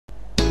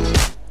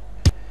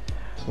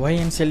Why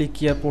Ncell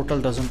eCare portal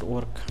doesn't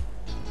work?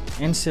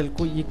 Ncell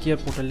को eCare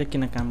पोर्टलले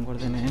किन काम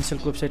गर्दैन? Ncell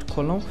को वेबसाइट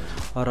खोलौं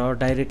र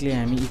डाइरेक्टली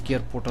हामी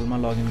eCare पोर्टलमा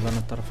लगइन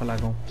गर्न तर्फ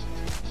लागौं।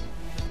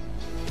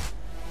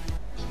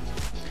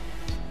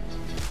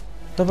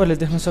 तपाईले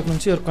देख्न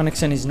सक्नुहुन्छ यो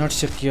कनेक्सन इज नट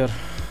सिक्योर।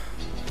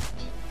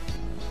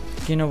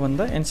 किन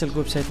भन्दा Ncell को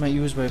वेबसाइटमा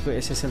युज भएको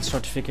SSL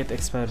सर्टिफिकेट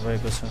एक्सपायर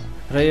भएको छ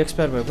र यो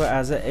एक्सपायर भएको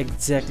आज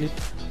एक्ज्याक्टली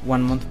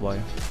 1 मन्थ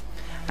भयो।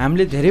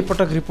 हामीले धेरै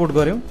पटक रिपोर्ट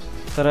गर्यौं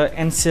तर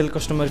Ncell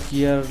कस्टमर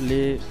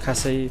केयरले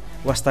खासै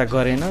वास्ता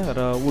गरेन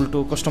र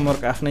उल्टो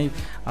कस्टमरको आफ्नै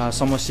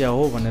समस्या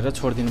हो भनेर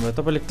छोड्दिनु भयो।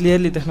 तपाईले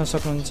क्लियरली देख्न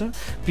सक्नुहुन्छ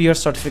पियर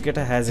certificate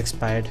has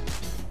expired.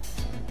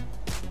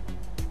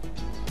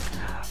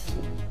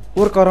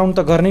 Work around त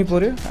गर्नै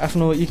पर्यो,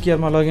 आफ्नो eCare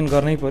मा लगइन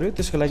गर्नै पर्यो।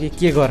 त्यसको लागि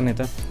के गर्ने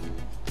त?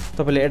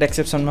 तपाईले एड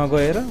एक्सेप्सनमा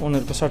गएर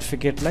उनीहरुको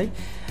सर्टिफिकेटलाई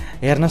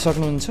हेर्न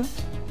सक्नुहुन्छ।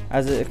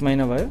 आज 1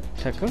 महिना भयो,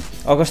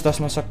 ठ्याक्क अगस्त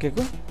 10 मा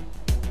सकिएको।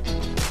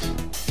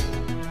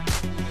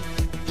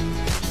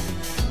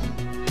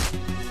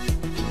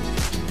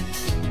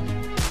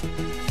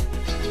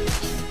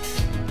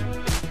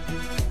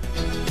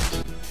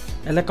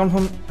 यसलाई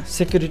कन्फर्म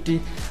सेक्युरिटी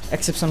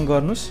एक्सेप्सन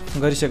गर्नुस्।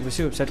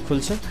 गरिसकेपछि वेबसाइट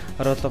खुल्छ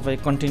र तपाई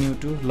continue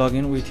to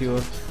login with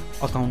your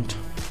account.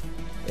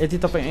 यदि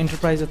तपाई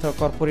एन्टरप्राइज अथवा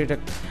कर्पोरेट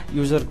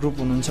युजर ग्रुप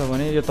हुनुहुन्छ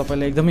भने यो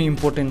तपाईलाई एकदमै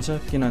इम्पोर्टेन्ट छ,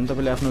 किनभने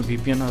तपाईले आफ्नो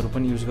VPN-हरु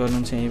पनि युज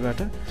गर्नुहुन्छ यहीबाट।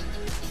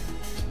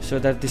 सो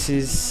दैट दिस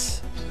इज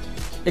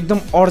एकदम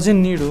अर्जेन्ट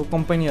नीड हो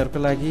कम्पनीहरुको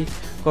लागि।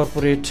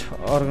 कर्पोरेट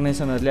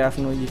अर्गनाइजेसनहरुले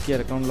आफ्नो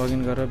eCare अकाउन्ट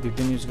लगइन गरेर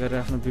VPN युज गरेर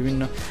आफ्नो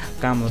विभिन्न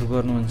कामहरु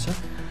गर्नुहुन्छ।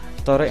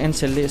 तर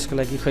Ncell ले यसको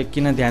लागि खै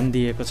किन ध्यान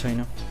दिएको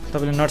छैन?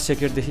 तपाईले नट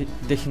सेक्युर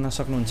देखिन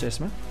सक्नुहुन्छ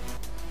यसमा।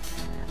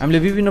 हामीले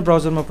विभिन्न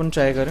ब्राउजरमा पनि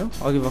ट्राई गर्यौं।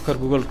 अघि भर्खर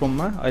गुगल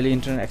क्रोममा, अहिले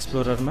इन्टरनेट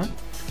एक्सप्लोररमा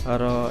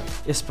र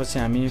यसपछि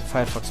हामी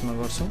फायरफक्समा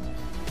गर्छौं।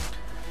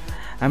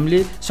 हामीले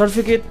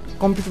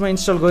सर्टिफिकेट कम्प्युटरमा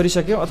इन्स्टल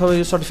गरिसक्यौं अथवा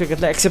यो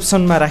सर्टिफिकेटलाई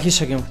एक्सेप्सनमा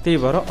राखिसक्यौं, त्यही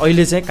भएर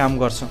अहिले चाहिँ काम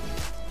गर्छ।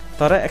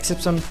 तर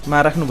एक्सेप्सनमा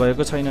राख्नु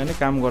भएको छैन भने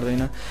काम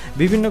गर्दैन।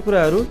 विभिन्न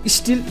कुराहरु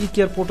स्टिल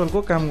eCare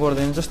पोर्टलको काम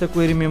गर्दैन। जस्तै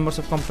क्वेरी मेम्बर्स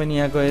अफ कम्पनी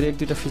यहाँ गएर एक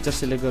दुईटा फिचर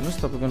सिलेक्ट गर्नुस्,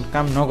 तपाईको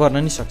काम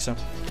नगर्न नि सक्छ।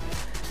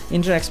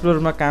 इन्टरनेट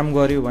एक्सप्लोररमा काम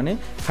गर्यो भने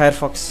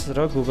फायरफक्स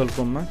र गुगल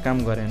क्रोममा काम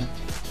गरेन।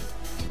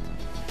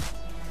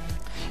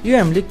 यो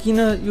हामीले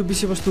किन यो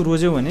विषयवस्तु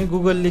रोज्यौ भने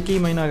गुगलले केही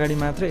महिना अगाडि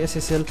मात्र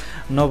SSL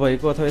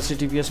नभएको अथवा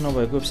HTTPS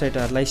नभएको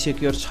वेबसाइटहरुलाई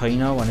सेक्युर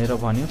छैन भनेर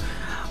भन्यो।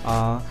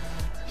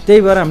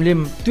 त्यही भएर हामीले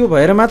त्यो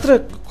भएर मात्र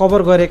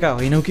कभर गरेका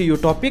होइनौ कि यो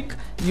टपिक।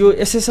 यो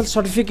SSL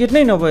सर्टिफिकेट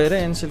नै नभएर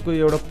Ncell को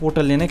एउटा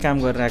पोर्टलले नै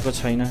काम गरिरहेको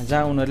छैन,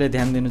 जहाँ उनीहरुले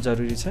ध्यान दिनु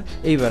जरुरी छ।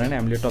 यही भएर नै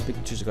हामीले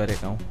टपिक चुज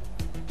गरेका हौं।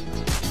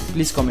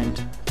 Please comment.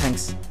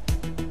 थ्यांक्स।